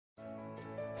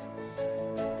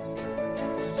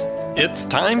It's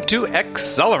time to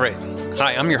accelerate.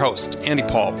 Hi, I'm your host, Andy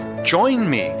Paul. Join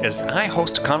me as I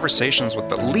host conversations with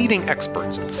the leading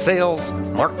experts in sales,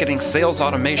 marketing, sales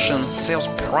automation, sales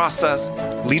process,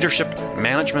 leadership,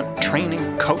 management,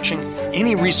 training, coaching,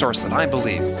 any resource that I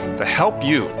believe to help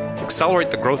you accelerate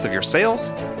the growth of your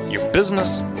sales, your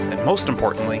business, and most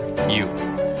importantly, you.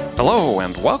 Hello,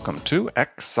 and welcome to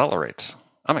Accelerate.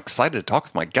 I'm excited to talk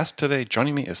with my guest today.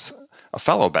 Joining me is a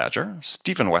fellow Badger,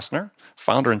 Stephen Wessner,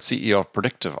 founder and CEO of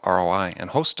Predictive ROI and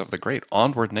host of the great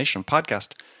Onward Nation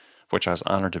podcast, of which I was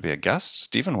honored to be a guest.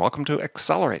 Stephen, welcome to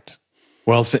Accelerate.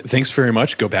 Well, thanks very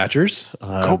much. Go Badgers.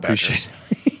 Go Badgers.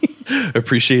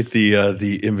 Appreciate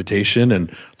the invitation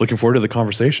and looking forward to the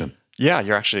conversation. Yeah,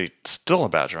 you're actually still a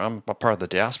Badger. I'm a part of the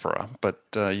diaspora, but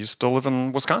you still live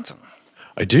in Wisconsin.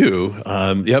 I do.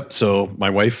 Yep. So my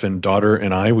wife and daughter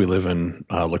and I, we live in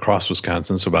La Crosse,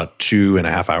 Wisconsin, so about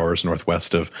 2.5 hours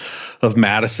northwest of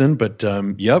Madison. But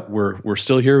yep, we're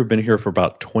still here. We've been here for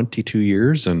about 22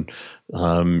 years, and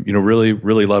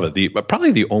really love it.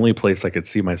 Probably the only place I could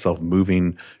see myself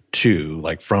moving to,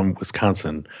 like from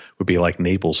Wisconsin, would be like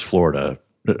Naples, Florida.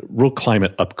 Real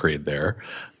climate upgrade there.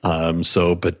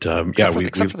 Except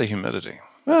for the humidity.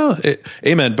 Well,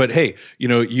 amen. But hey,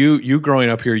 you growing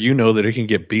up here, you know that it can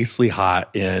get beastly hot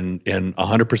in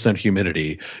 100%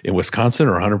 humidity in Wisconsin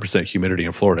or 100% humidity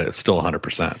in Florida. It's still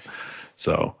 100%.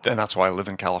 So, and that's why I live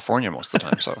in California most of the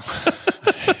time. So,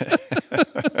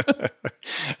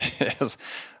 is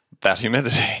that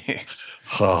humidity?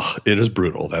 Oh, it is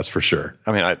brutal. That's for sure.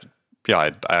 I mean,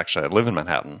 I actually live in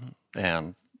Manhattan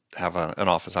and have an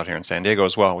office out here in San Diego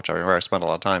as well, where I spend a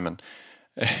lot of time.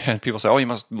 And people say, "Oh, you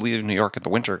must leave New York in the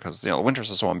winter because the winters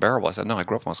are so unbearable." I said, "No, I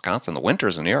grew up in Wisconsin. The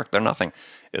winters in New York, they're nothing.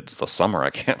 It's the summer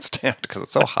I can't stand because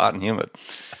it's so hot and humid.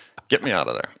 Get me out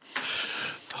of there."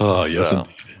 Oh, yes,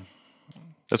 indeed.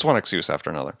 It's one excuse after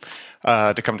another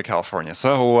to come to California.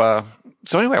 So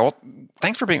anyway, well,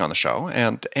 thanks for being on the show,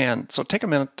 and so take a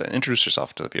minute to introduce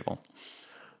yourself to the people.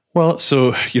 Well,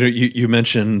 so you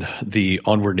mentioned the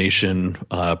Onward Nation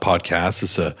podcast.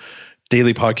 It's a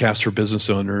daily podcast for business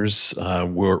owners.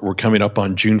 We're coming up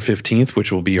on June 15th, which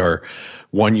will be our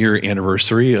 1-year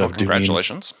anniversary of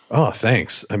congratulations. Oh,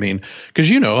 thanks. I mean,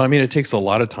 because it takes a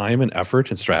lot of time and effort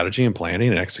and strategy and planning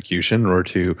and execution in order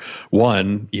to,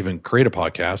 one, even create a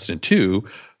podcast, and two,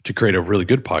 to create a really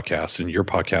good podcast. And your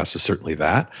podcast is certainly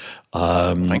that.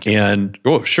 Thank you. And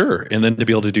sure. And then to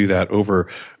be able to do that over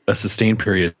a sustained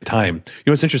period of time.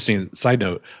 It's interesting. Side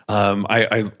note.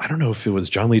 I don't know if it was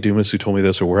John Lee Dumas who told me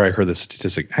this or where I heard this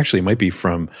statistic. Actually, it might be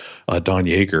from Don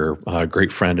Yeager, a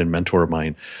great friend and mentor of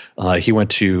mine. He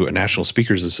went to a National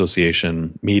Speakers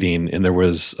Association meeting, and there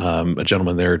was a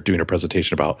gentleman there doing a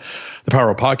presentation about the power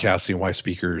of podcasting, why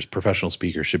professional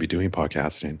speakers should be doing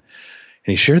podcasting.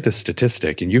 And he shared this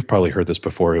statistic, and you've probably heard this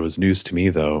before. It was news to me,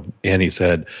 though. And he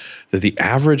said that the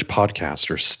average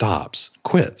podcaster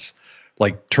quits,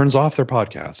 like turns off their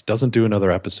podcast, doesn't do another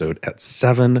episode at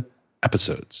 7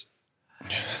 episodes.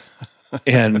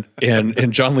 and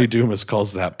John Lee Dumas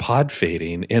calls that pod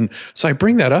fading. And so I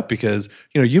bring that up because,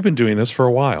 you've been doing this for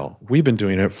a while. We've been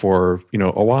doing it for,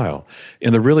 a while.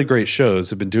 And the really great shows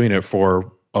have been doing it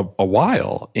for a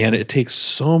while. And it takes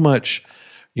so much,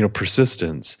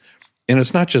 persistence. And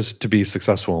it's not just to be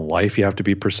successful in life, you have to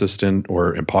be persistent,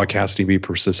 or in podcasting, be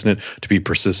persistent, to be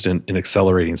persistent in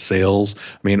accelerating sales.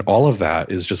 I mean, all of that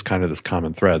is just kind of this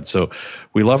common thread. So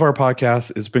we love our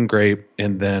podcast. It's been great.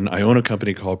 And then I own a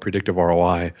company called Predictive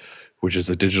ROI, which is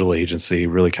a digital agency.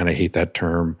 Really kind of hate that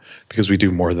term because we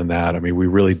do more than that. I mean, we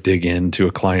really dig into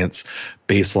a client's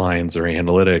baselines or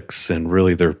analytics and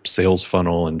really their sales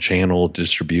funnel and channel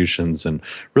distributions and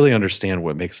really understand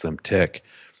what makes them tick.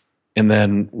 And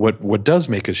then what does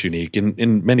make us unique,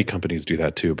 and many companies do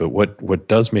that too, but what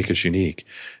does make us unique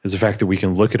is the fact that we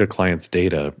can look at a client's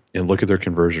data and look at their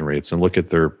conversion rates and look at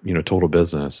their total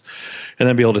business, and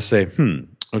then be able to say,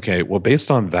 okay, well, based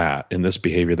on that and this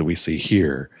behavior that we see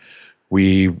here,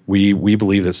 we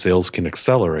believe that sales can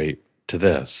accelerate to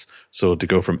this. So to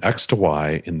go from X to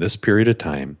Y in this period of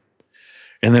time.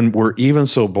 And then we're even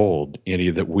so bold,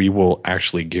 Andy, that we will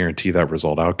actually guarantee that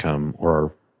result outcome,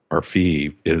 or our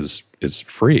fee is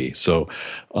free. So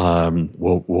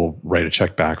we'll write a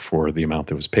check back for the amount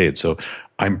that was paid. So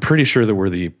I'm pretty sure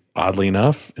that oddly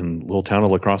enough, in a little town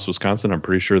of La Crosse, Wisconsin, I'm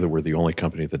pretty sure that we're the only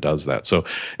company that does that. So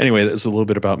anyway, that's a little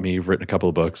bit about me. I've written a couple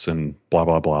of books and blah,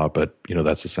 blah, blah. But,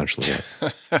 that's essentially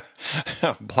it.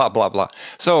 Blah, blah, blah.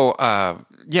 So,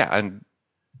 and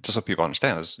just so people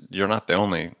understand is you're not the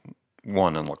only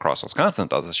one in La Crosse, Wisconsin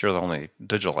that does this. You're the only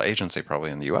digital agency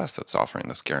probably in the U.S. that's offering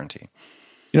this guarantee.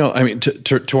 I mean,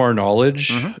 to our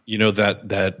knowledge,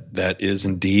 Mm-hmm. that is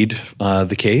indeed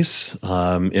the case,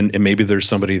 and maybe there's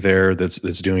somebody there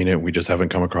that's doing it. We just haven't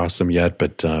come across them yet,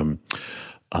 but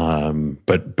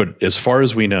as far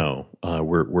as we know,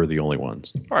 we're the only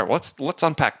ones. All right, well, let's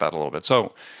unpack that a little bit.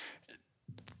 So,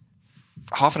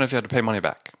 how often have you had to pay money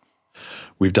back?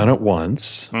 We've done it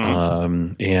once,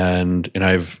 and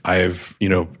I've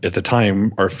at the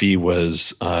time our fee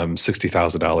was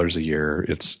 $60,000 a year.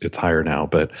 It's higher now,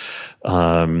 but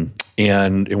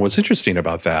and what's interesting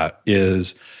about that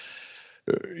is,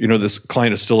 this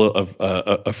client is still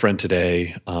a friend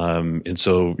today, and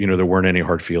so there weren't any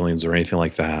hard feelings or anything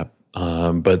like that.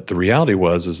 But the reality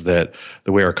is that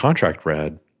the way our contract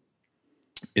read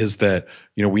is that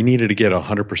we needed to get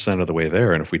 100% of the way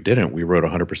there, and if we didn't, we wrote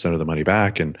 100% of the money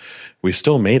back, and we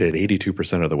still made it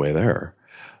 82% of the way there.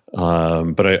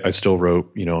 But I still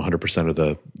wrote 100% of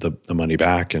the money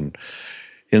back, and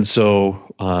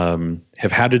so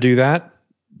have had to do that.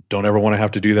 Don't ever want to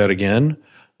have to do that again.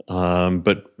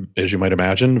 But as you might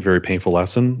imagine, very painful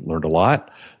lesson. Learned a lot.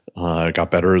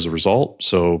 Got better as a result.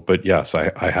 So, but yes,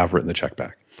 I have written the check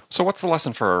back. So, what's the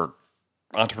lesson for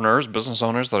entrepreneurs, business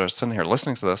owners that are sitting here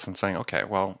listening to this and saying, okay,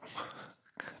 well,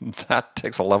 that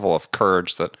takes a level of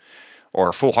courage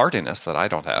or foolhardiness that I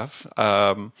don't have.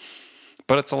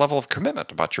 But it's a level of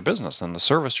commitment about your business and the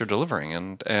service you're delivering,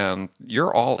 and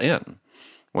you're all in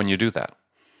when you do that.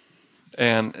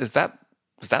 And is that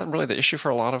really the issue for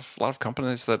a lot of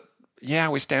companies that, yeah,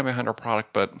 we stand behind our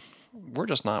product, but we're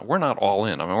not all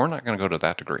in. I mean, we're not going to go to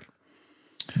that degree.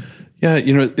 Yeah.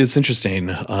 It's interesting.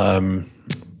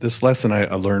 This lesson I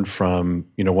learned from,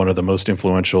 one of the most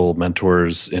influential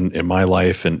mentors in my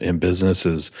life and in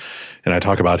businesses. And I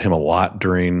talk about him a lot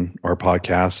during our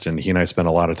podcast, and he and I spent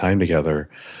a lot of time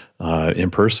together in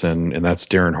person. And that's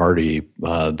Darren Hardy,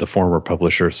 the former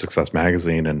publisher of Success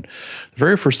Magazine. And the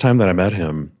very first time that I met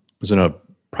him was in a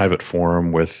private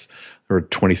forum there were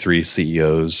 23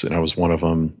 CEOs, and I was one of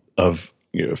them, of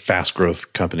fast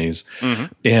growth companies. Mm-hmm.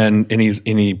 And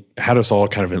he had us all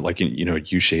kind of in a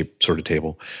U-shaped sort of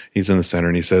table. He's in the center,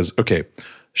 and he says, okay,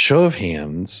 show of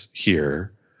hands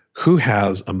here, who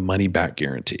has a money back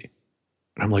guarantee?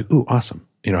 And I'm like, ooh, awesome.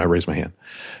 I raised my hand,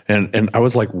 and I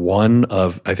was like one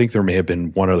of, I think there may have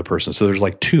been one other person. So there's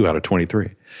 2 out of 23.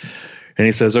 And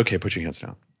he says, okay, put your hands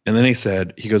down. And then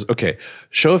he goes, okay,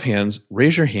 show of hands,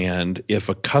 raise your hand if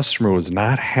a customer was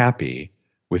not happy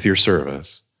with your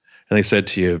service, and they said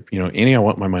to you, Annie, I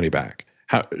want my money back.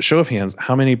 Show of hands,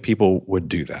 how many people would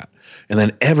do that? And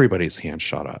then everybody's hand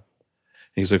shot up.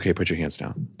 And he's okay, put your hands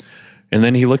down. And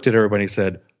then he looked at everybody and he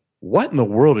said, what in the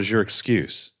world is your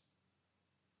excuse?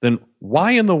 Then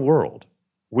why in the world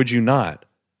would you not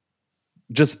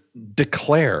just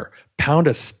declare, pound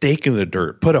a stake in the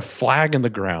dirt, put a flag in the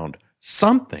ground,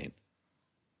 something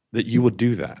that you would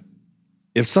do that?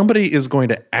 If somebody is going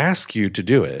to ask you to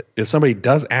do it, if somebody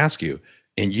does ask you,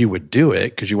 and you would do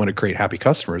it because you want to create happy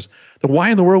customers, then why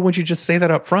in the world wouldn't you just say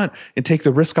that up front and take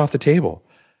the risk off the table?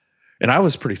 And I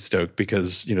was pretty stoked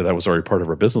because, that was already part of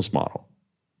our business model.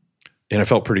 And I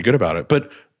felt pretty good about it.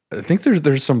 But I think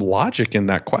there's some logic in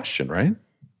that question, right?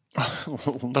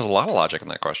 There's a lot of logic in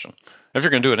that question. If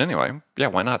you're going to do it anyway, yeah,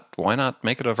 why not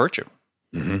make it a virtue?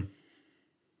 Mm-hmm.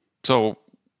 So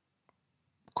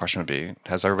the question would be,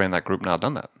 has everybody in that group now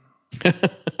done that?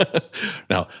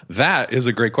 Now, that is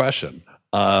a great question.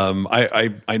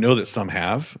 I know that some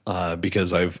have,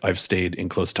 because I've stayed in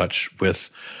close touch with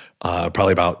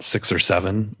probably about 6 or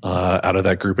 7 out of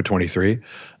that group of 23.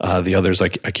 The others I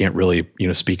can't really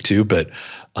speak to, but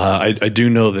I do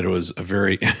know that it was a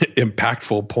very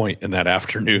impactful point in that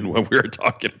afternoon when we were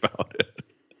talking about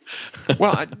it.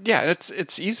 Well, yeah,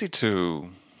 it's easy to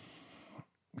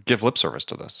give lip service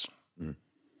to this,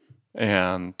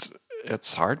 and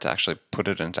it's hard to actually put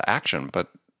it into action, but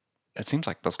it seems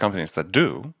like those companies that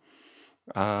do,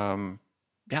 the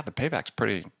payback's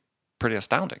pretty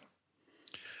astounding.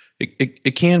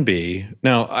 It can be.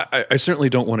 Now, I certainly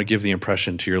don't want to give the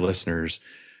impression to your listeners,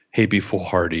 hey, be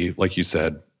foolhardy, like you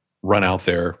said, run out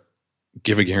there,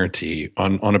 give a guarantee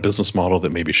on a business model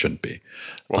that maybe shouldn't be.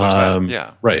 Well,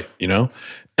 yeah. Right.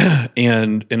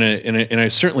 And I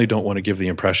certainly don't want to give the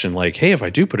impression like, hey, if I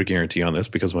do put a guarantee on this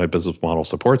because my business model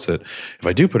supports it, if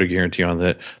I do put a guarantee on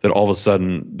that all of a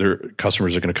sudden their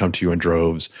customers are going to come to you in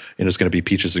droves, and it's going to be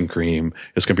peaches and cream.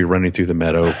 It's going to be running through the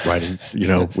meadow, riding,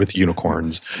 with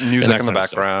unicorns, music in the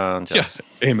background. Yes.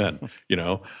 Yeah, amen.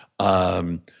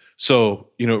 So,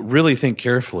 really think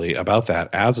carefully about that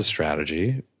as a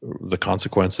strategy, the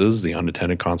consequences, the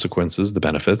unintended consequences, the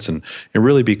benefits, and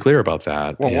really be clear about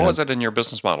that. Well, what was it in your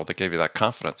business model that gave you that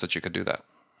confidence that you could do that?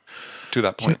 to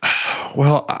that point?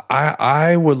 Well,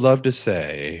 I would love to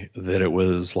say that it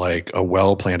was like a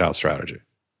well planned out strategy.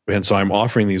 And so I'm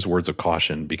offering these words of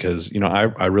caution because,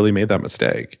 I really made that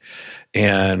mistake.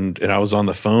 And I was on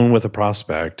the phone with a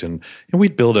prospect and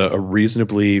we'd built a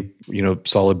reasonably,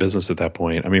 solid business at that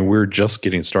point. I mean, we're just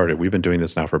getting started. We've been doing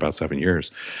this now for about 7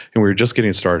 years and we were just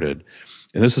getting started.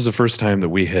 And this is the first time that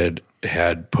we had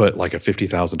put like a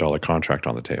 $50,000 contract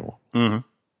on the table. Mm-hmm.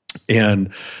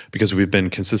 And because we've been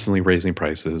consistently raising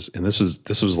prices, and this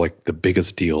was like the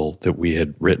biggest deal that we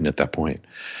had written at that point.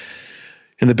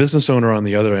 And the business owner on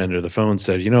the other end of the phone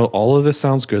said, all of this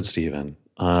sounds good, Stephen.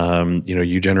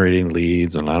 You generating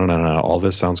leads and all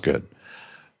this sounds good.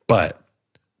 But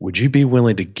would you be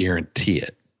willing to guarantee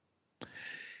it?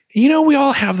 We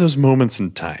all have those moments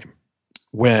in time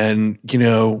when,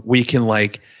 we can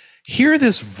like hear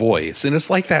this voice, and it's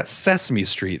like that Sesame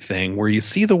Street thing where you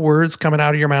see the words coming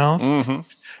out of your mouth. Mm-hmm.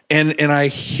 And I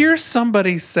hear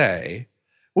somebody say,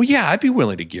 well, yeah, I'd be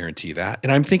willing to guarantee that.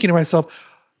 And I'm thinking to myself,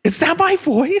 is that my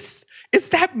voice? Is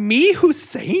that me who's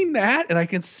saying that? And I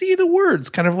can see the words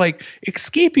kind of like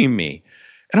escaping me.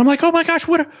 And I'm like, oh my gosh,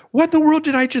 what in the world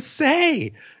did I just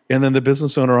say? And then the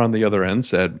business owner on the other end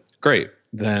said, great,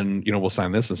 then, we'll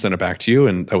sign this and send it back to you.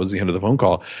 And that was the end of the phone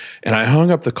call. And I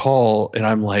hung up the call and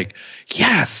I'm like,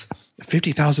 yes,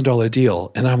 $50,000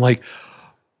 deal. And I'm like,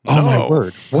 oh my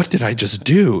word, what did I just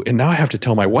do? And now I have to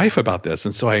tell my wife about this.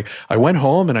 And so I went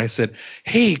home and I said,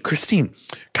 hey, Christine,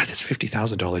 got this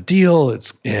 $50,000 deal.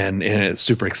 It's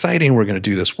super exciting. We're going to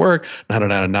do this work.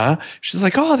 She's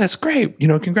like, oh, that's great.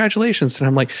 Congratulations. And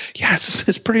I'm like, yes,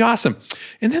 it's pretty awesome.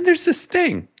 And then there's this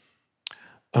thing.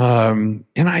 And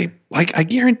I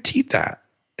guaranteed that.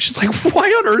 She's like, why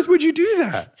on earth would you do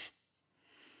that?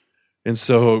 And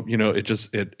so,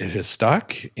 it has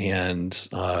stuck, and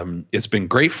it's been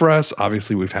great for us.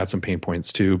 Obviously, we've had some pain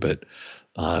points too, but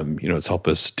it's helped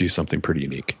us do something pretty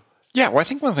unique. Yeah, well, I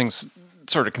think one of the things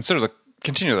sort of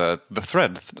continue the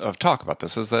thread of talk about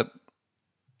this is that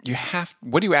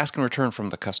what do you ask in return from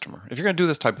the customer? If you're going to do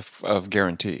this type of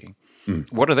guarantee,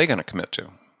 what are they going to commit to?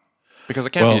 Because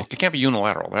it can't be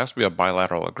unilateral. There has to be a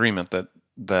bilateral agreement that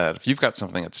if you've got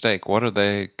something at stake, what are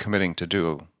they committing to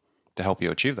do to help you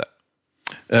achieve that?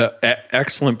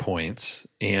 Excellent points.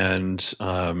 And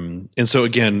so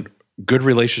again, good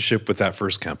relationship with that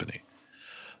first company.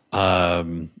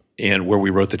 And where we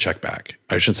wrote the check back.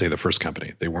 I shouldn't say the first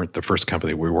company. They weren't the first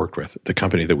company we worked with, the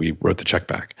company that we wrote the check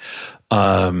back.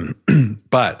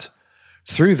 But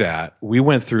through that, we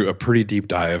went through a pretty deep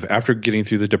dive after getting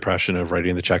through the depression of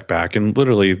writing the check back. And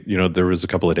literally, there was a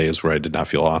couple of days where I did not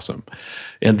feel awesome.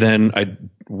 And then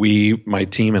my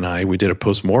team and I, we did a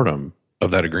postmortem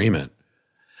of that agreement.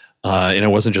 And it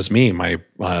wasn't just me. My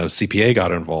CPA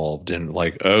got involved and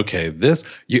like, okay,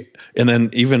 and then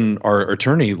even our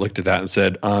attorney looked at that and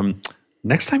said,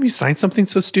 next time you sign something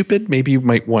so stupid, maybe you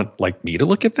might want like me to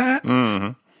look at that.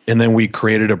 Mm-hmm. And then we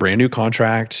created a brand new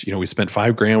contract. We spent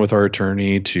 $5,000 with our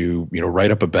attorney to,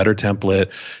 write up a better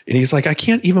template. And he's like, I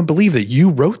can't even believe that you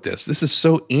wrote this. This is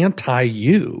so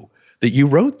anti-you that you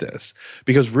wrote this,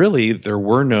 because really there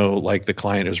were no, like, the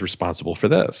client is responsible for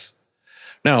this.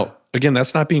 Now, again,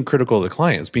 that's not being critical of the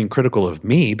client. It's being critical of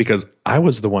me because I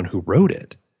was the one who wrote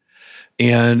it.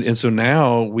 And so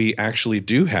now we actually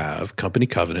do have company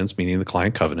covenants, meaning the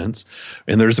client covenants.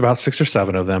 And there's about 6 or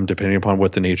 7 of them, depending upon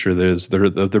what the nature of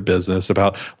their business,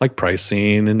 about like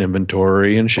pricing and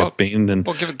inventory and shipping.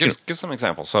 Give some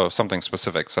examples. So something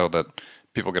specific so that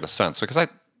people get a sense. Because I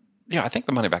think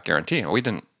the money back guarantee, we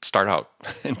didn't start out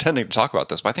intending to talk about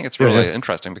this, but I think it's really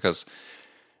interesting because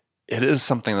it is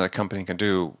something that a company can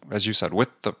do, as you said, with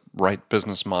the right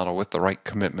business model, with the right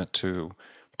commitment to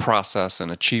process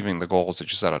and achieving the goals that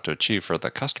you set out to achieve for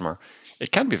the customer.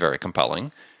 It can be very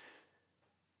compelling,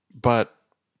 but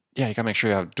you got to make sure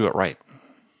you do it right.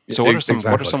 So what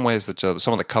are some ways that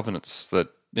some of the covenants that,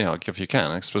 if you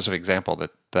can, a specific example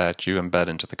that you embed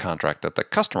into the contract that the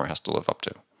customer has to live up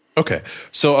to? Okay,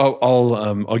 so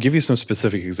I'll give you some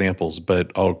specific examples,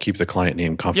 but I'll keep the client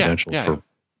name confidential for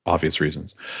obvious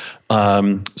reasons.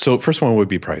 So first one would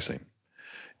be pricing.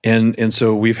 And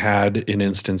so we've had an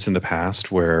instance in the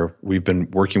past where we've been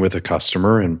working with a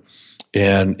customer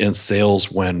and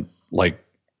sales went like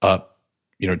up,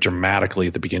 dramatically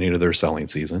at the beginning of their selling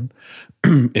season.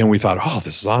 And we thought, oh,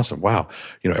 this is awesome. Wow.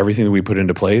 Everything that we put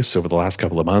into place over the last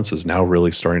couple of months is now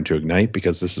really starting to ignite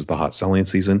because this is the hot selling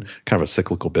season, kind of a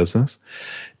cyclical business.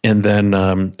 And then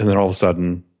all of a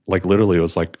sudden, like literally it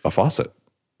was like a faucet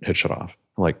had shut off.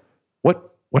 I'm like,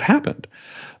 what happened?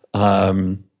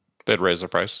 They'd raise the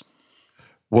price.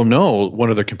 Well, no, one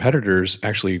of their competitors,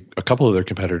 actually a couple of their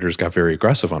competitors got very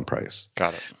aggressive on price.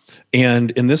 Got it. And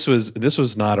this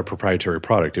was not a proprietary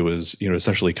product. It was,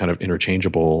 essentially kind of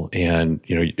interchangeable. And,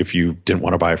 if you didn't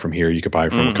want to buy from here, you could buy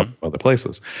from a couple of other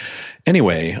places.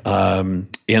 Anyway,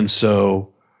 and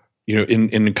so,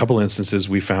 in a couple of instances,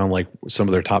 we found like some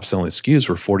of their top selling SKUs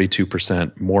were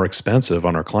 42% more expensive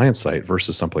on our client site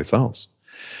versus someplace else.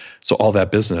 So all that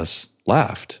business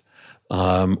left.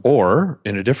 Or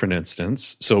in a different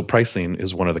instance, so pricing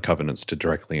is one of the covenants to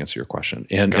directly answer your question.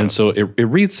 And so it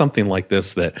reads something like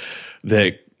this, that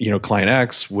client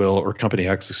X or company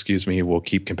X, will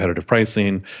keep competitive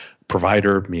pricing.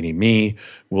 Provider, meaning me,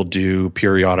 will do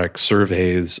periodic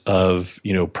surveys of,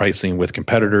 pricing with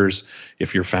competitors.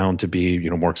 If you're found to be,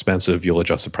 more expensive, you'll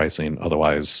adjust the pricing.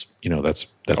 Otherwise, that's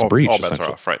a breach. All bets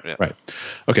are off, right? Yeah. Right.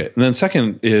 Okay. And then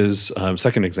second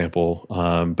example,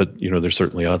 but there's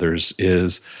certainly others,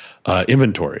 is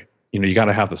inventory. You got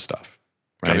to have the stuff.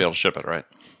 Right? Got to be able to ship it, right?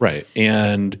 Right.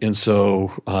 And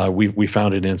so we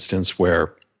found an instance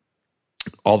where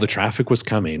all the traffic was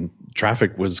coming.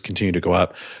 Traffic was continuing to go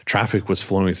up. Traffic was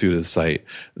flowing through the site.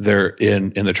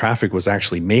 And the traffic was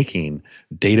actually making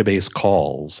database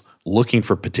calls, looking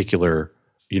for particular,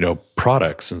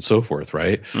 products and so forth,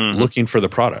 right? Mm-hmm. Looking for the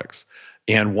products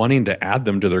and wanting to add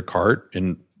them to their cart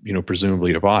and,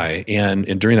 presumably to buy. And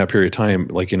during that period of time,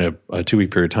 like in a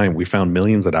 2-week period of time, we found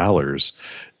millions of dollars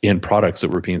in products that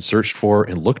were being searched for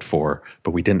and looked for, but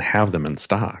we didn't have them in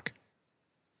stock.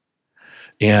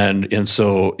 And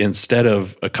so instead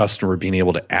of a customer being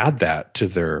able to add that to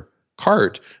their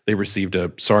cart, they received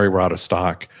sorry, we're out of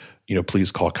stock,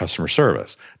 please call customer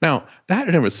service. Now, that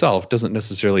in of itself doesn't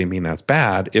necessarily mean that's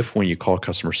bad if when you call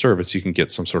customer service, you can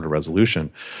get some sort of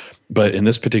resolution. But in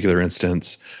this particular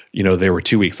instance, they were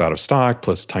 2 weeks out of stock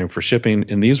plus time for shipping,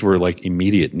 and these were like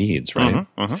immediate needs, right?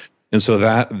 Mm-hmm, mm-hmm. And so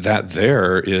that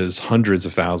there is hundreds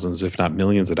of thousands, if not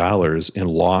millions of dollars in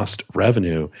lost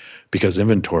revenue because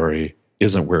inventory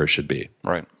isn't where it should be.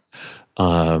 Right.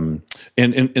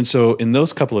 And so in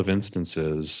those couple of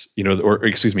instances,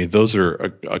 those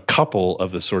are a couple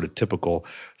of the sort of typical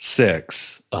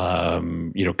 6,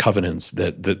 covenants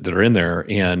that are in there.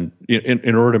 And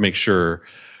in order to make sure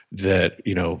that,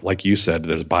 like you said,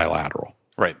 there's bilateral.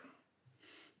 Right.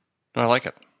 I like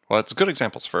it. Well, it's good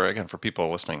examples for people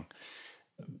listening.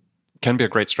 Can be a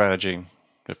great strategy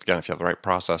if you have the right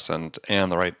process and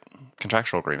the right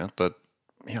contractual agreement that,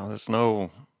 there's no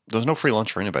free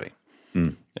lunch for anybody.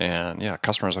 Mm. And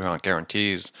customers are going to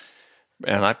guarantees.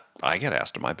 And I get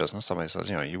asked in my business, somebody says,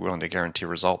 are you willing to guarantee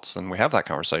results? And we have that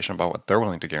conversation about what they're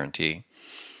willing to guarantee.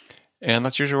 And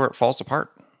that's usually where it falls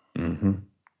apart.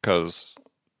 Because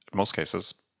in most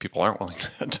cases, people aren't willing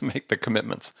to make the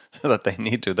commitments that they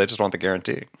need to. They just want the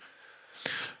guarantee.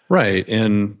 Right.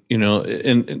 And,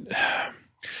 and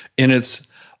it's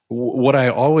what I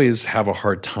always have a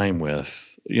hard time with.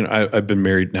 I've been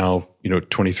married now,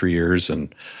 23 years,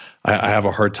 and I have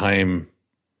a hard time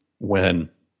when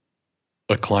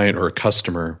a client or a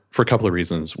customer, for a couple of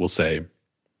reasons, will say,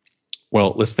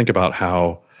 well, let's think about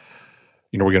how,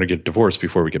 we're going to get divorced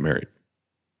before we get married.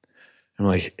 I'm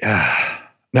like,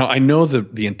 Now, I know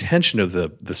the intention of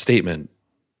the statement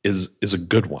is a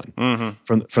good one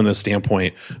from the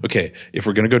standpoint, okay, if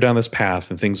we're going to go down this path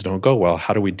and things don't go well,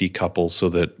 how do we decouple so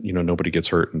that, nobody gets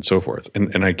hurt and so forth?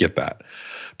 And I get that.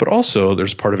 But also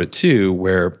there's part of it too,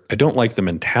 where I don't like the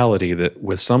mentality that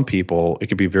with some people, it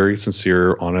can be very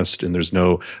sincere, honest, and there's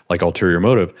no like ulterior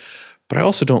motive. But I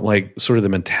also don't like sort of the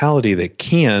mentality that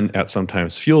can at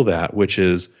sometimes fuel that, which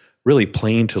is really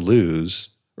playing to lose,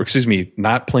 or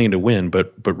not playing to win,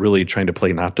 but really trying to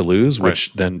play not to lose, right.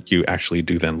 Which then you actually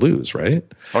do then lose, right?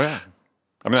 Oh yeah.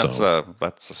 I mean,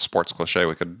 that's a sports cliche.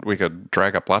 We could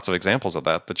drag up lots of examples of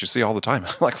that you see all the time,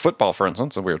 like football, for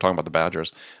instance. And we were talking about the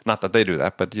Badgers. Not that they do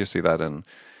that, but you see that in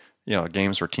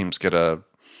games where teams get a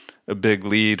big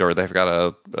lead, or they've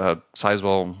got a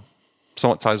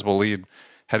somewhat sizable lead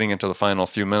heading into the final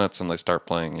few minutes, and they start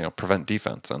playing prevent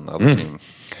defense, and the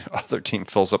other team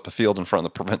fills up the field in front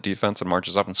of the prevent defense and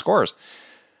marches up and scores.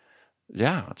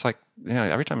 Yeah, it's like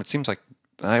every time it seems like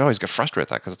I always get frustrated with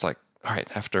that because it's like, all right,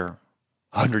 after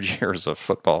 100 years of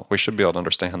football, we should be able to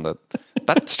understand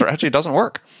that strategy doesn't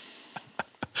work.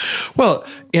 Well,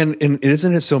 and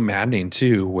isn't it so maddening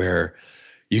too, where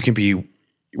you can be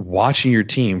watching your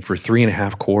team for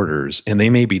 3.5 quarters and they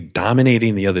may be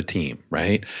dominating the other team,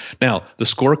 right? Now, the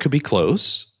score could be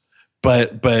close,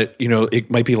 but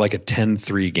it might be like a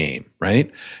 10-3 game, right?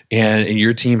 And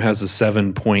your team has a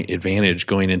 7-point advantage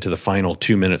going into the final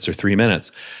 2 minutes or 3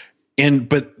 minutes.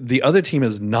 But the other team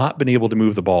has not been able to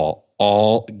move the ball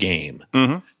all game.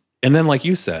 Mm-hmm. And then, like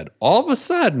you said, all of a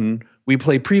sudden we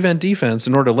play prevent defense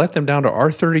in order to let them down to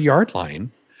our 30-yard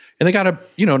line, and they got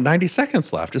 90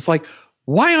 seconds left. It's like,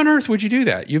 why on earth would you do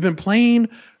that? You've been playing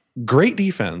great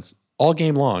defense all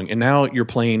game long, and now you're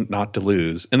playing not to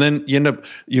lose. And then you end up,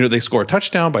 they score a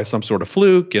touchdown by some sort of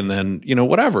fluke, and then,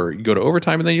 whatever. You go to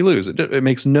overtime, and then you lose. It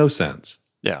makes no sense.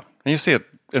 Yeah. And you see it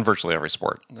in virtually every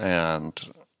sport. And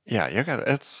yeah,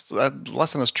 that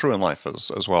lesson is true in life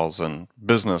as well as in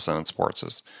business and in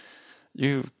sports.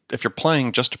 If you're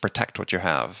playing just to protect what you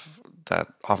have, that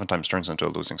oftentimes turns into a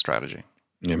losing strategy.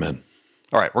 Amen.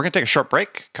 All right, we're going to take a short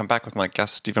break, come back with my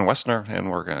guest, Stephen Westner, and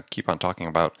we're going to keep on talking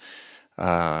about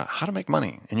how to make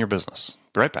money in your business.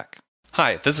 Be right back.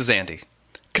 Hi, this is Andy.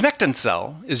 Connect and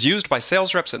Sell is used by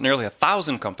sales reps at nearly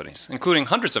 1,000 companies, including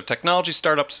hundreds of technology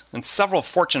startups and several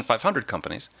Fortune 500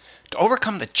 companies, to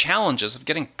overcome the challenges of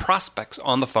getting prospects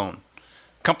on the phone.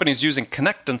 Companies using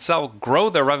Connect and Sell grow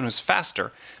their revenues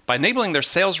faster by enabling their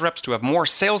sales reps to have more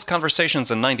sales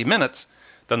conversations in 90 minutes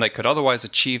than they could otherwise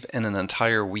achieve in an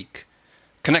entire week.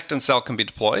 Connect and Sell can be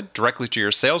deployed directly to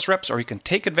your sales reps, or you can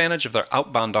take advantage of their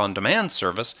outbound on-demand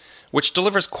service, which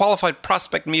delivers qualified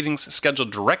prospect meetings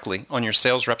scheduled directly on your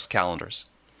sales reps' calendars.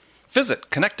 Visit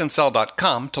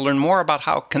connectandsell.com to learn more about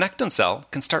how Connect and Sell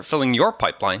can start filling your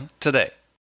pipeline today.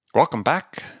 Welcome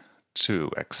back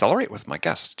to Accelerate with my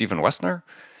guest, Stephen Westner.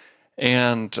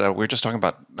 And we were just talking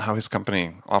about how his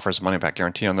company offers a money-back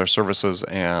guarantee on their services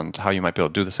and how you might be able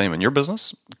to do the same in your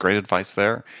business. Great advice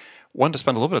there. Wanted to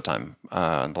spend a little bit of time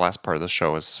in the last part of this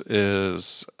show is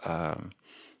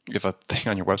you have a thing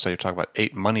on your website, you talk about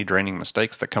 8 money-draining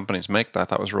mistakes that companies make that I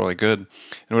thought was really good. And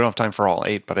we don't have time for all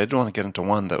 8, but I did want to get into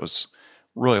one that was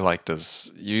really liked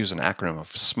is you use an acronym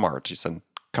of SMART. You said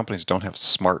companies don't have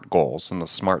SMART goals, and the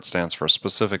SMART stands for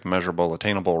specific, measurable,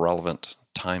 attainable, relevant,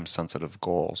 time-sensitive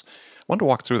goals. I wanted to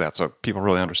walk through that so people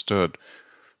really understood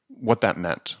what that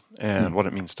meant and what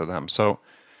it means to them. So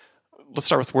let's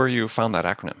start with where you found that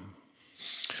acronym.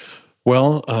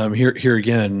 Well, here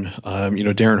again,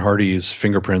 Darren Hardy's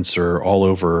fingerprints are all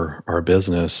over our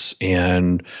business,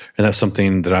 and that's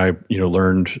something that I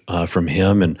learned from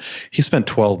him. And he spent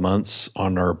 12 months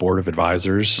on our board of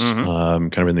advisors,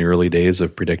 kind of in the early days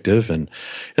of Predictive, and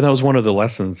that was one of the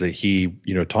lessons that he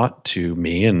taught to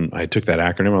me. And I took that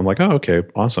acronym. I'm like, oh, okay,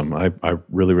 awesome. I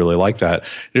really really like that.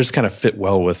 It just kind of fit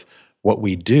well with what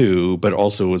we do, but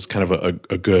also was kind of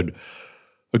a good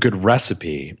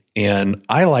recipe. And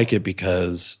I like it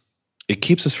because it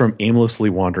keeps us from aimlessly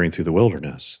wandering through the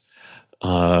wilderness.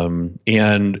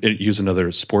 And use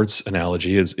another sports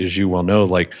analogy, as you well know,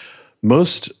 like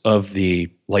most of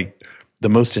the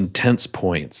most intense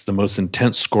points, the most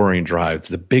intense scoring drives,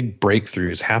 the big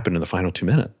breakthroughs happen in the final 2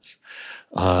 minutes.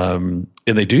 And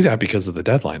they do that because of the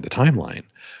deadline, the timeline,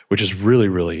 which is really,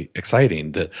 really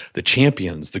exciting. The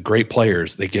champions, the great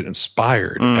players, they get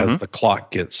inspired as the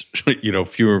clock gets,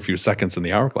 fewer and fewer seconds in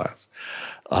the hourglass.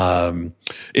 And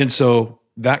so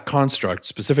that construct,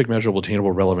 specific, measurable,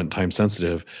 attainable, relevant, time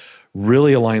sensitive,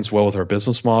 really aligns well with our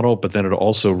business model, but then it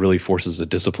also really forces a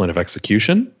discipline of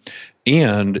execution,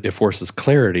 and it forces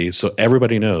clarity so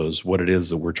everybody knows what it is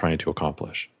that we're trying to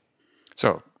accomplish.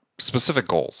 So specific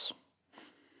goals,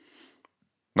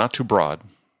 not too broad.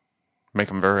 Make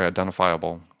them very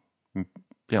identifiable.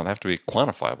 They have to be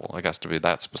quantifiable, I guess, to be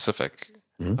that specific.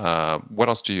 What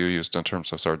else do you use in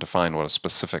terms of sort of define what a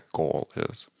specific goal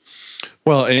is?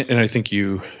 Well, and I think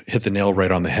you hit the nail right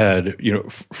on the head.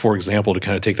 For example, to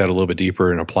kind of take that a little bit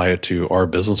deeper and apply it to our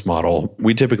business model,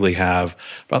 we typically have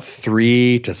about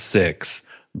 3 to 6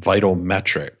 vital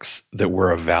metrics that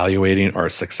we're evaluating our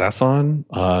success on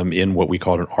in what we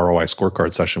call an ROI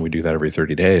scorecard session. We do that every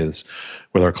 30 days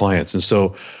with our clients. And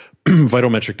so vital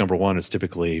metric number 1 is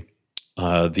typically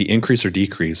the increase or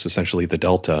decrease, essentially the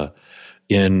delta,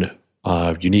 in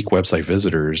unique website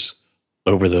visitors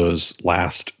over those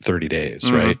last 30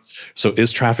 days, right? So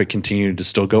is traffic continuing to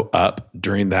still go up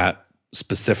during that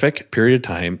specific period of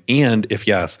time? And if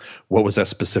yes, what was that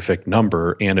specific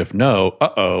number? And if no,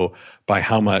 by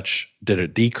how much did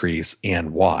it decrease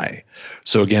and why?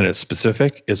 So again, it's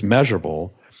specific, it's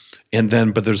measurable. And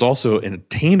then, but there's also an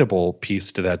attainable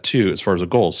piece to that too, as far as a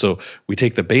goal. So we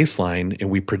take the baseline and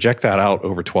we project that out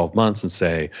over 12 months and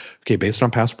say, okay, based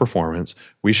on past performance,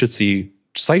 we should see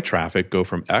site traffic go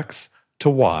from X to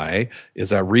Y.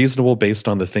 Is that reasonable based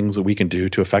on the things that we can do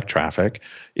to affect traffic?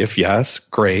 If yes,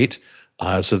 great.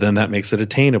 So then that makes it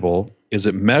attainable. Is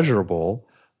it measurable?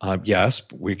 Yes.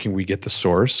 We get the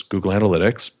source, Google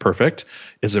Analytics, perfect.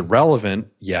 Is it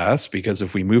relevant? Yes, because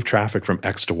if we move traffic from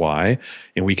X to Y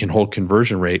and we can hold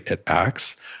conversion rate at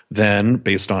X, then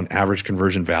based on average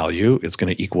conversion value, it's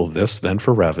going to equal this then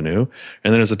for revenue.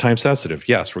 And then is it time sensitive?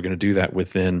 Yes, we're going to do that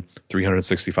within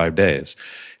 365 days.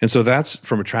 And so that's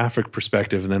from a traffic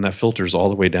perspective. And then that filters all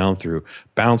the way down through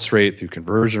bounce rate, through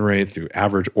conversion rate, through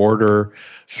average order,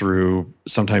 through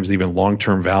sometimes even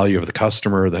long-term value of the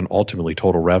customer, then ultimately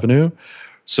total revenue.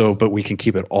 So, but we can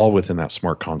keep it all within that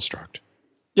smart construct.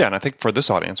 Yeah, and I think for this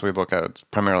audience, we look at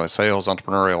primarily sales,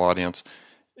 entrepreneurial audience,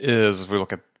 is we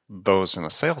look at those in a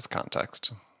sales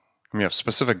context. I mean, you have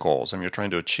specific goals. I mean, you're trying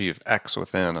to achieve X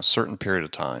within a certain period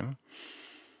of time.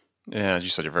 And as you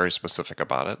said, you're very specific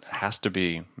about it. It has to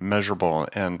be measurable.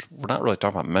 And we're not really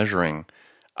talking about measuring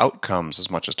outcomes as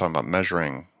much as talking about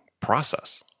measuring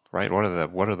process, right? What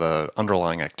are the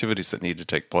underlying activities that need to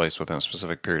take place within a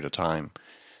specific period of time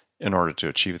in order to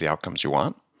achieve the outcomes you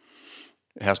want?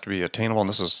 It has to be attainable. And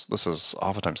this is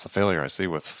oftentimes the failure I see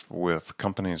with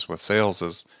companies with sales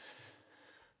is,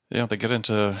 they get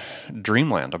into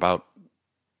dreamland about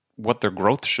what their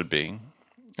growth should be,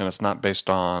 and it's not based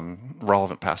on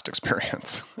relevant past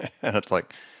experience. And it's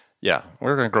like, yeah,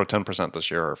 we're going to grow 10% this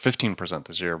year or 15%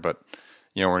 this year, but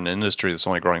we're in an industry that's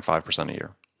only growing 5% a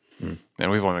year,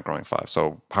 and we've only been growing 5%.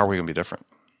 So how are we going to be different?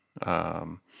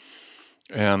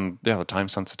 And the time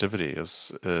sensitivity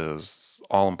is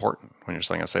all important when you're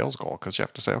setting a sales goal, because you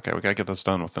have to say, okay, we got to get this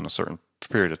done within a certain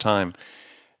period of time,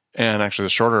 and actually the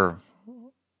shorter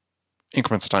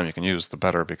increments of time you can use, the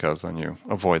better, because then you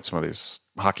avoid some of these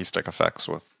hockey stick effects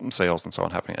with sales and so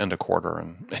on happening end of quarter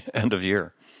and end of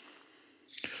year.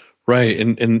 Right.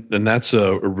 And that's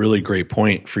a really great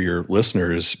point for your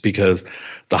listeners, because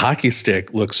the hockey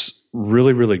stick looks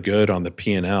really, really good on the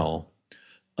P&L,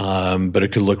 but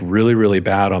it could look really, really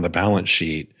bad on the balance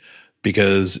sheet,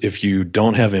 because if you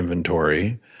don't have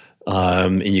inventory,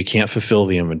 and you can't fulfill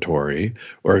the inventory,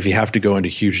 or if you have to go into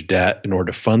huge debt in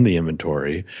order to fund the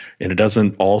inventory, and it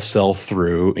doesn't all sell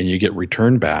through and you get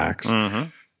return backs. Mm-hmm.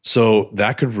 So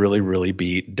that could really, really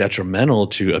be detrimental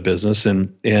to a business.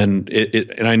 And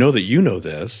I know that you know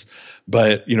this,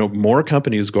 but more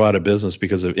companies go out of business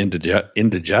because of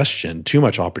indigestion, too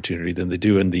much opportunity, than they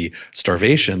do in the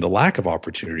starvation, the lack of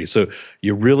opportunity. So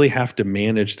you really have to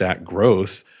manage that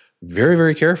growth very,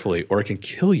 very carefully, or it can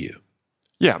kill you.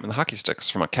 Yeah, I mean, the hockey sticks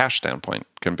from a cash standpoint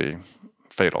can be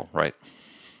fatal, right?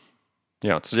 We've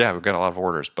got a lot of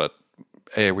orders, but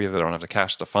we either don't have the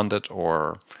cash to fund it,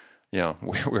 or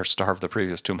we were starved the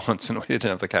previous 2 months and we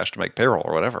didn't have the cash to make payroll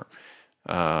or whatever.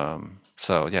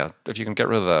 If you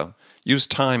can use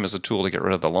time as a tool to get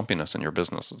rid of the lumpiness in your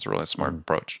business, it's a really smart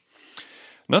approach.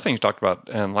 Another thing you talked about,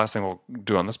 and last thing we'll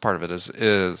do on this part of it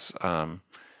is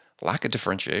lack of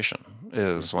differentiation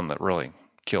is one that really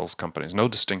kills companies. No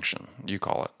distinction, you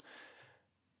call it.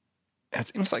 And it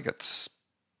seems like that's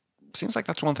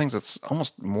one of the things that's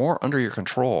almost more under your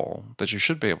control, that you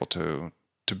should be able to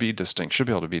be distinct, should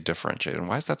be able to be differentiated. And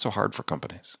why is that so hard for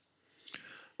companies?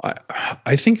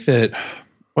 I think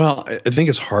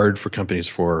it's hard for companies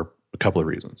for a couple of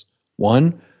reasons.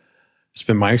 One, it's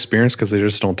been my experience because they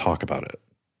just don't talk about it.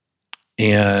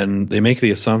 And they make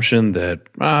the assumption that,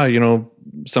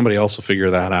 somebody else will figure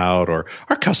that out, or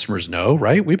our customers know,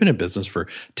 right? We've been in business for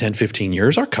 10, 15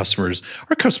 years. Our customers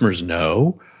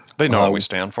know. They know what we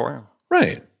stand for.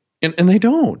 Right. And they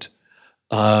don't.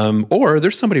 Or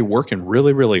there's somebody working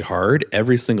really, really hard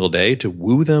every single day to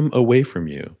woo them away from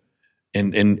you.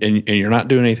 And you're not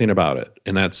doing anything about it.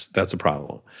 And that's a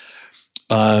problem.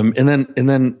 And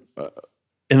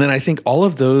then I think all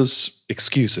of those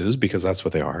excuses, because that's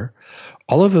what they are,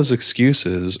 all of those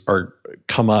excuses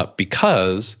come up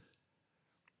because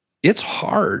it's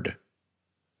hard,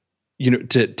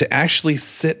 to actually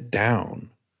sit down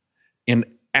and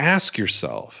ask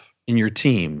yourself and your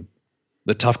team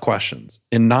the tough questions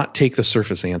and not take the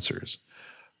surface answers.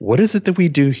 What is it that we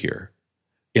do here?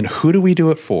 And who do we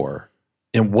do it for?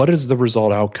 And what is the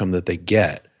result outcome that they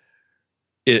get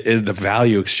in the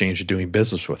value exchange of doing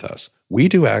business with us? We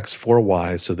do X for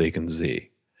Y so they can Z.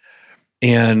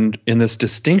 And in this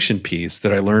distinction piece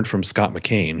that I learned from Scott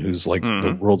McKain, who's like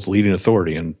the world's leading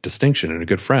authority in distinction and a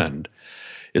good friend,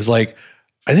 is like,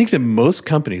 I think that most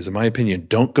companies, in my opinion,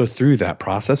 don't go through that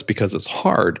process because it's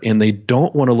hard and they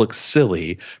don't want to look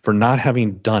silly for not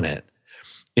having done it.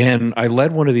 And I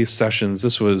led one of these sessions.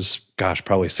 This was,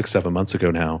 probably 6-7 months ago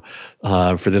now,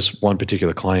 for this one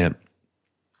particular client.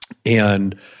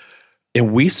 And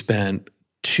we spent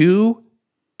 2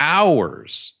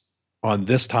 hours on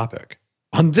this topic,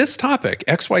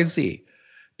 XYZ.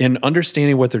 and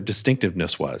understanding what their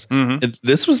distinctiveness was. Mm-hmm. And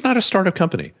this was not a startup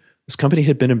company. This company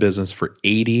had been in business for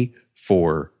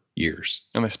 84 years.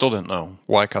 And they still didn't know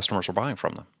why customers were buying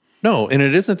from them. No, and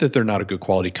it isn't that they're not a good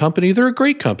quality company. They're a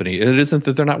great company. And it isn't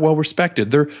that they're not well respected.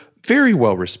 They're very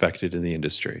well respected in the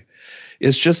industry.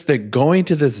 It's just that going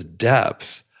to this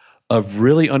depth of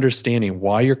really understanding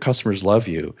why your customers love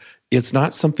you, it's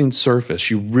not something surface.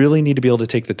 You really need to be able to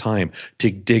take the time to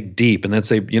dig deep and then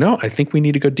say, I think we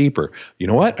need to go deeper. You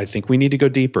know what? I think we need to go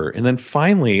deeper. And then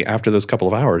finally, after those couple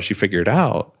of hours, you figure it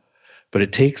out. But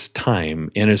it takes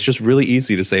time. And it's just really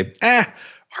easy to say,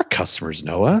 our customers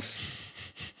know us.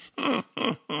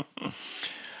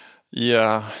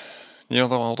 Yeah. The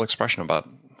old expression about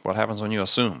what happens when you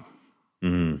assume.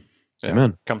 Mm. Yeah,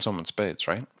 Amen. comes home in spades,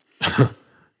 right?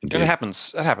 And it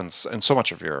happens in so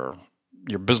much of your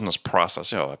business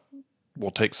process.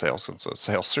 We'll take sales since it's a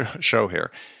sales show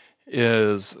here.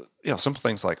 Is simple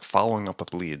things like following up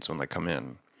with leads when they come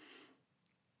in.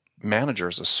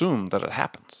 Managers assume that it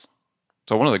happens.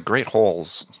 So one of the great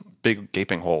holes, big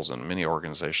gaping holes in many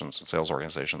organizations and sales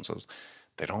organizations is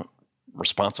they don't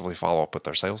responsibly follow up with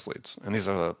their sales leads. And these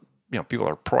are the people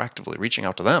are proactively reaching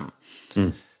out to them.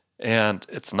 Mm. And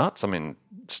it's nuts. I mean,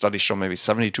 studies show maybe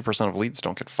 72% of leads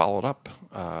don't get followed up.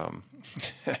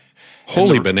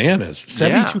 Holy bananas.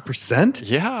 72%?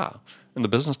 Yeah. In the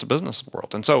business to business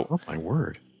world. And so, oh my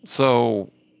word. So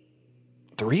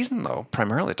the reason though,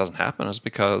 primarily it doesn't happen is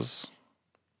because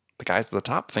the guys at the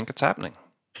top think it's happening.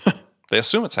 They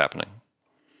assume it's happening.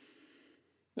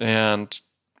 And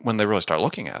when they really start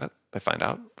looking at it, they find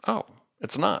out, oh,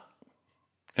 it's not.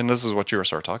 And this is what you were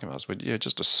sort of talking about, is you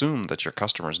just assume that your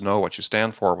customers know what you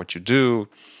stand for, what you do.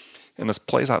 And this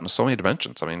plays out in so many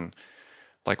dimensions. I mean,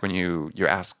 like when you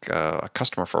ask a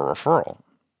customer for a referral,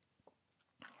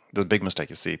 the big mistake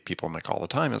you see people make all the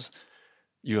time is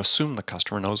you assume the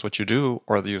customer knows what you do,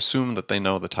 or you assume that they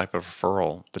know the type of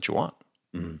referral that you want.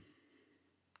 Mm-hmm.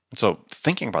 So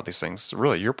thinking about these things,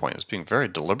 really your point is being very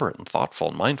deliberate and thoughtful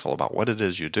and mindful about what it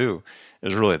is you do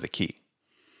is really the key.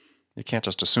 You can't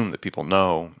just assume that people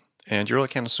know, and you really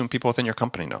can't assume people within your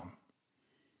company know.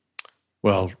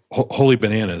 Well, holy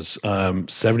bananas,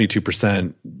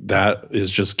 72%, that is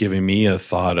just giving me a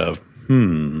thought of,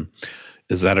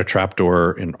 is that a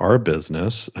trapdoor in our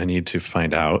business? I need to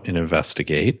find out and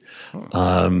investigate.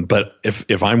 But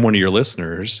if I'm one of your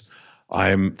listeners,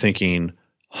 I'm thinking,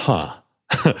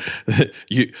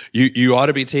 you ought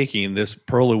to be taking this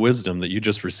pearl of wisdom that you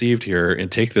just received here and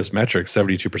take this metric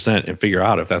 72% and figure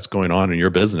out if that's going on in your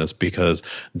business, because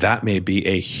that may be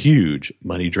a huge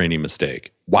money draining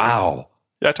mistake. Wow.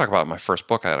 Yeah, I talk about in my first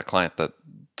book. I had a client that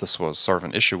this was sort of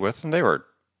an issue with, and they were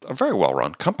a very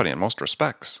well-run company in most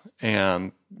respects.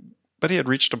 But he had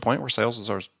reached a point where sales was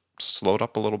sort of slowed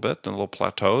up a little bit and a little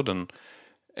plateaued,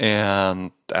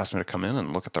 and asked me to come in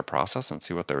and look at their process and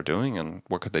see what they were doing and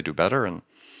what could they do better. And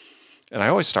I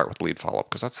always start with lead follow-up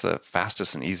because that's the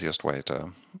fastest and easiest way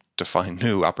to find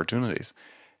new opportunities.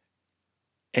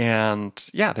 And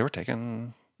yeah, they were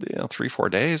taking 3-4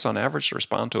 days on average to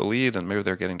respond to a lead, and maybe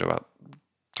they're getting to about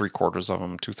 3/4 of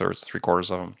them, 2/3, 3/4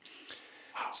 of them.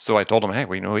 So I told him, hey,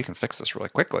 we can fix this really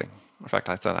quickly. In fact,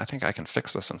 I said, I think I can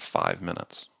fix this in 5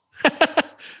 minutes.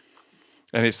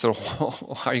 And he said,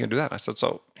 well, how are you going to do that? And I said,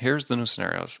 so here's the new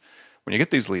scenarios. When you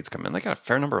get these leads come in, they got a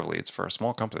fair number of leads for a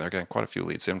small company. They're getting quite a few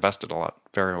leads. They invested a lot,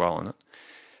 very well in it.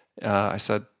 I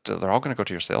said, they're all going to go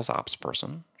to your sales ops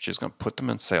person. She's going to put them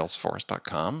in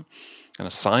Salesforce.com and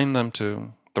assign them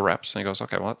to the reps. And he goes,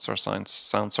 okay, well, that sort of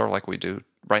sounds sort of like we do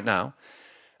right now.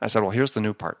 I said, well, here's the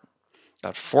new part.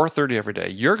 At 4:30 every day,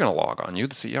 you're going to log on. You,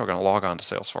 the CEO, are going to log on to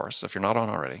Salesforce if you're not on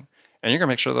already. And you're going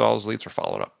to make sure that all those leads are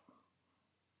followed up.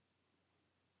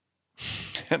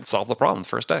 And solve the problem the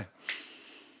first day.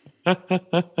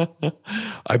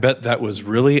 I bet that was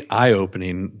really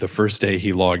eye-opening the first day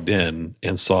he logged in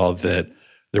and saw that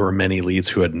there were many leads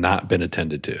who had not been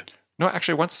attended to. No,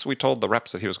 actually, once we told the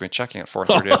reps that he was going to be checking at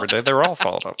 4:30 every day, they were all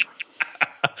followed up.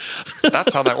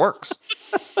 That's how that works.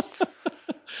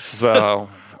 So,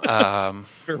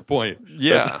 fair point.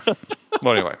 Yeah.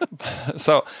 Well, anyway,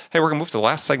 so hey, we're going to move to the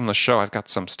last segment of the show. I've got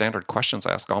some standard questions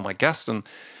I ask all my guests, and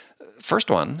first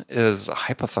one is a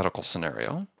hypothetical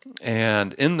scenario.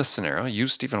 And in this scenario, you,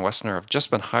 Stephen Wessner, have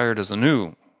just been hired as a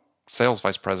new sales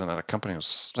vice president at a company whose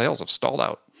sales have stalled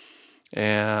out.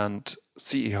 And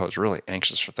CEO is really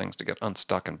anxious for things to get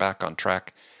unstuck and back on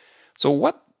track. So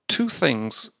what 2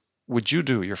 things would you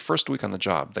do your first week on the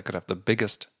job that could have the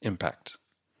biggest impact?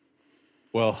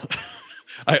 Well,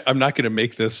 I'm not going to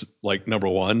make this like number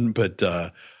one, but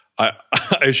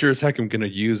I sure as heck am going to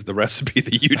use the recipe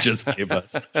that you just gave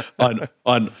us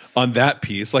on that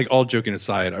piece. Like, all joking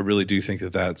aside, I really do think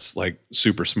that that's like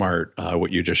super smart,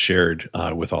 what you just shared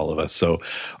with all of us. So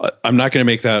I'm not going to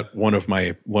make that one of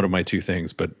my two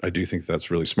things, but I do think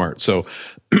that's really smart. So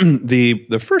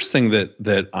the first thing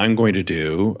that I'm going to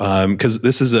do, because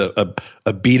this is a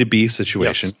B2B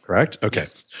situation, yes. Correct? Okay.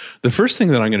 Yes. The first thing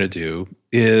that I'm going to do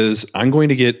is I'm going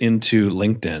to get into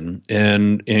LinkedIn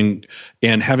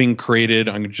and having created,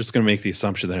 I'm just going to make the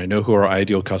assumption that I know who our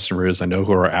ideal customer is. I know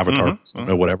who our avatar is, I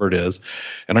know whatever it is.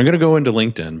 And I'm going to go into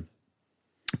LinkedIn.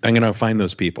 I'm going to find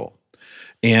those people.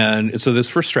 And so this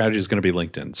first strategy is going to be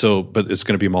LinkedIn. So, but it's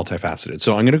going to be multifaceted.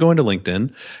 So I'm going to go into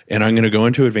LinkedIn and I'm going to go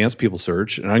into advanced people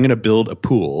search and I'm going to build a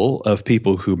pool of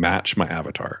people who match my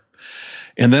avatar.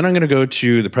 And then I'm going to go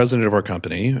to the president of our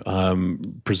company,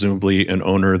 presumably an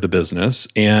owner of the business,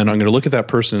 and I'm going to look at that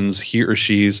person's, he or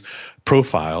she's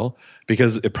profile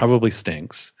because it probably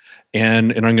stinks.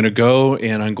 And I'm going to go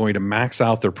and I'm going to max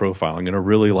out their profile. I'm going to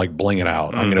really like bling it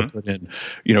out. I'm going to put in,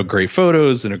 great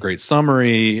photos and a great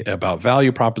summary about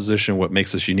value proposition, what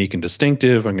makes us unique and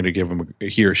distinctive. I'm going to give them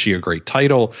he or she a great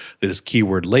title that is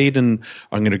keyword laden.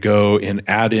 I'm going to go and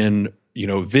add in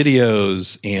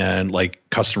videos and like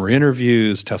customer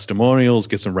interviews, testimonials,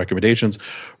 get some recommendations,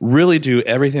 really do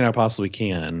everything I possibly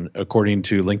can according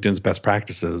to LinkedIn's best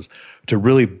practices to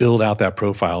really build out that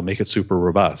profile, make it super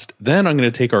robust. Then I'm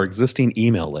going to take our existing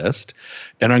email list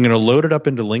and I'm going to load it up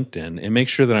into LinkedIn and make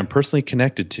sure that I'm personally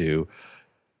connected to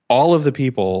all of the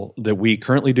people that we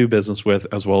currently do business with,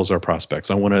 as well as our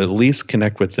prospects. I want to at least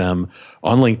connect with them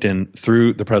on LinkedIn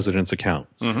through the president's account.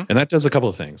 And that does a couple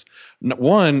of things.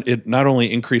 One, it not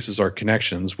only increases our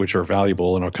connections, which are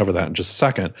valuable, and I'll cover that in just a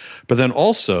second, but then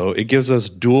also it gives us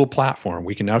dual platform.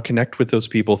 We can now connect with those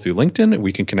people through LinkedIn, and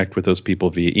we can connect with those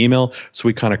people via email, so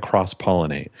we kind of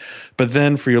cross-pollinate. But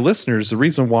then for your listeners, the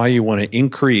reason why you want to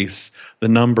increase the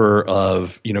number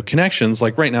of connections,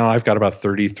 like right now I've got about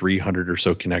 3,300 or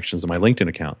so connections in my LinkedIn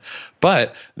account,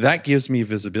 but that gives me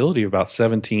visibility of about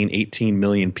 17, 18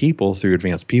 million people through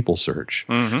advanced people search.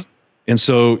 And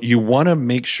so you want to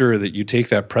make sure that you take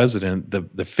that president,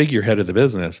 the figurehead of the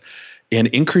business, and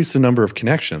increase the number of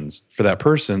connections for that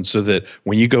person so that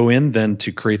when you go in then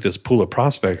to create this pool of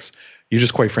prospects, you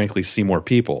just quite frankly see more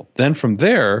people. Then from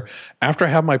there, after I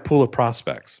have my pool of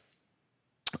prospects,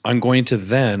 I'm going to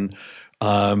then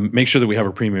make sure that we have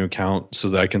a premium account so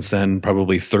that I can send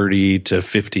probably 30 to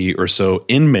 50 or so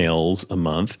in-mails a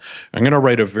month. I'm going to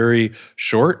write a very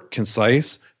short,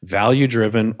 concise,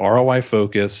 value-driven,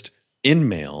 ROI-focused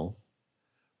in-mail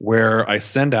where I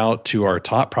send out to our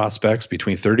top prospects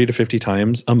between 30 to 50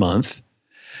 times a month,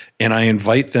 and I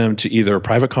invite them to either a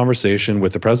private conversation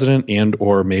with the president and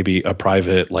or maybe a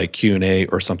private like Q&A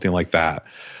or something like that.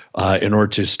 In order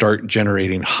to start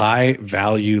generating high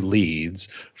value leads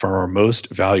from our most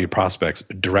valued prospects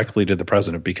directly to the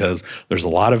president, because there's a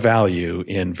lot of value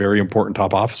in very important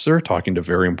top officer talking to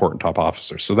very important top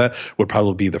officers. So that would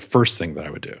probably be the first thing that I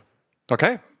would do.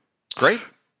 Okay, great.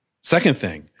 Second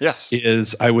thing, yes,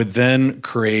 is I would then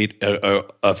create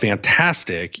a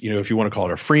fantastic, if you want to call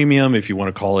it a freemium, if you want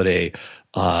to call it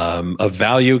a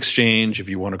value exchange, if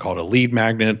you want to call it a lead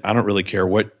magnet, I don't really care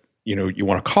what you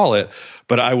want to call it,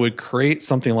 but I would create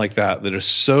something like that is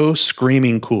so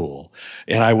screaming cool,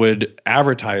 and I would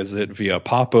advertise it via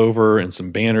popover and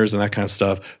some banners and that kind of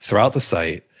stuff throughout the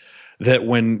site, that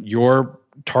when your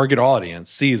target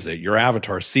audience sees it, your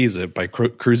avatar sees it by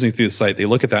cruising through the site, they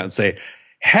look at that and say,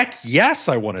 heck yes,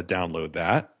 I want to download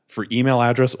that for email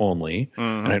address only.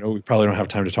 And I know we probably don't have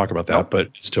time to talk about that, but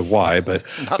as to why, but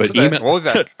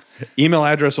email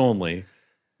address only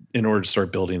in order to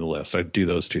start building the list. I'd do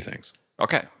those two things.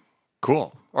 Okay,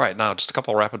 cool. All right, now just a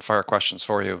couple of rapid fire questions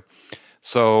for you.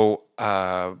 So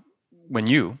when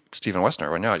you, Stephen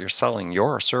Woessner, when you're selling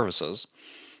your services,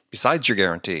 besides your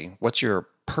guarantee, what's your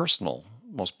personal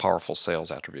most powerful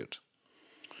sales attribute?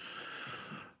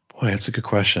 Boy, that's a good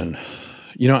question.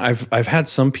 I've had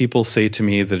some people say to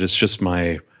me that it's just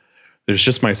my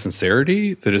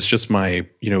sincerity, that it's just my,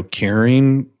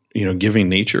 caring, giving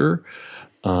nature.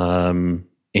 And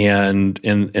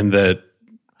that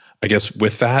I guess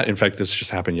with that, in fact, this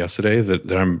just happened yesterday,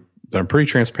 that I'm pretty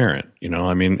transparent.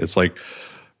 It's like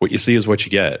what you see is what you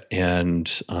get. And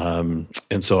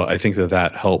so I think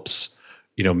that helps,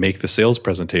 make the sales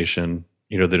presentation,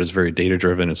 that is very data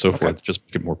driven and so forth, just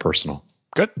make it more personal.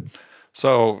 Good.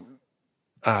 So,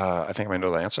 I think I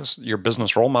know the answers. Your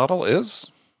business role model is?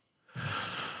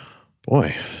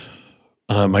 Boy,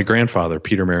 my grandfather,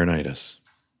 Peter Marinitis.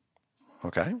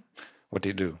 Okay. What do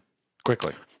you do?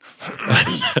 Quickly.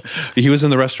 He was in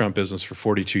the restaurant business for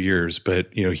 42 years, but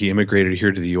he immigrated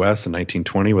here to the U.S. in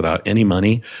 1920 without any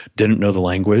money, didn't know the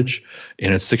language,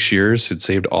 and in 6 years had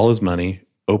saved all his money,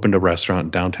 opened a restaurant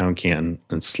in downtown Canton,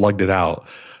 and slugged it out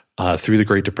through the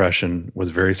Great Depression,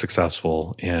 was very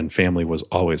successful, and family was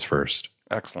always first.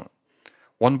 Excellent.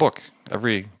 One book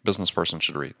every business person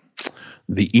should read.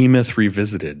 The E-Myth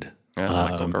Revisited. Yeah,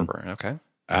 Michael Gerber. Okay.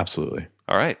 Absolutely.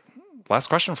 All right. Last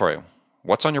question for you.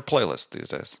 What's on your playlist these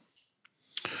days?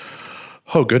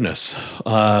 Oh, goodness.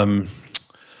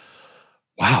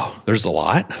 Wow, there's a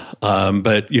lot.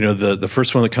 But the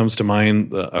first one that comes to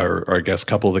mind, or I guess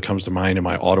couple that comes to mind in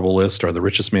my Audible list are The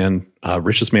Richest Man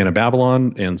in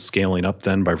Babylon and Scaling Up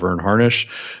Then by Verne Harnish.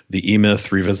 The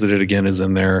E-Myth Revisited again is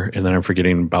in there, and then I'm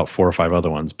forgetting about 4 or 5 other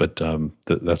ones, but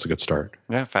that's a good start.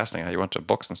 Yeah, fascinating how you went to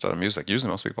books instead of music. Usually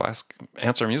most people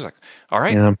answer music. All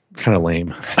right. Yeah, kind of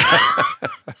lame.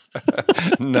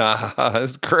 Nah,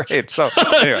 it's great. So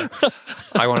anyway,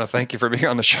 I want to thank you for being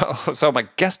on the show. So my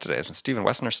guest today is Stephen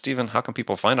Wessner. Stephen, how can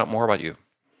people find out more about you?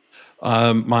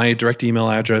 My direct email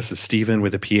address is Stephen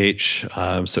with a PH,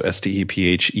 so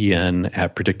STEPHEN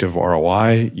at Predictive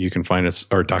ROI. You can find us,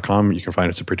 or .com. You can find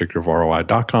us at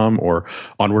predictiveroi.com or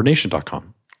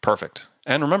onwardnation.com. Perfect.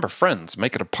 And remember, friends,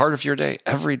 make it a part of your day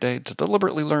every day to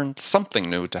deliberately learn something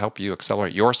new to help you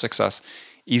accelerate your success.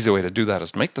 Easy way to do that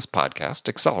is to make this podcast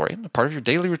Accelerate a part of your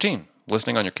daily routine,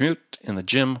 listening on your commute, in the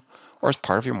gym, or as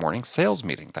part of your morning sales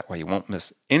meeting. That way you won't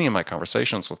miss any of my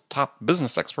conversations with top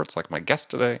business experts like my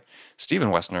guest today, Stephen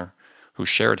Wessner, who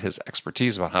shared his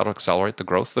expertise about how to accelerate the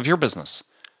growth of your business.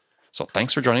 So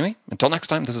thanks for joining me. Until next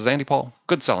time, this is Andy Paul.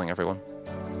 Good selling, everyone.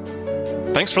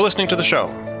 Thanks for listening to the show.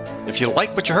 If you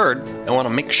like what you heard and want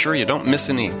to make sure you don't miss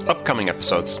any upcoming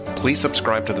episodes, please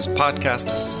subscribe to this podcast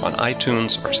on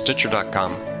iTunes or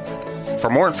Stitcher.com. For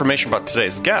more information about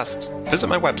today's guest, visit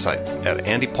my website at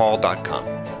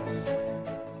andypaul.com.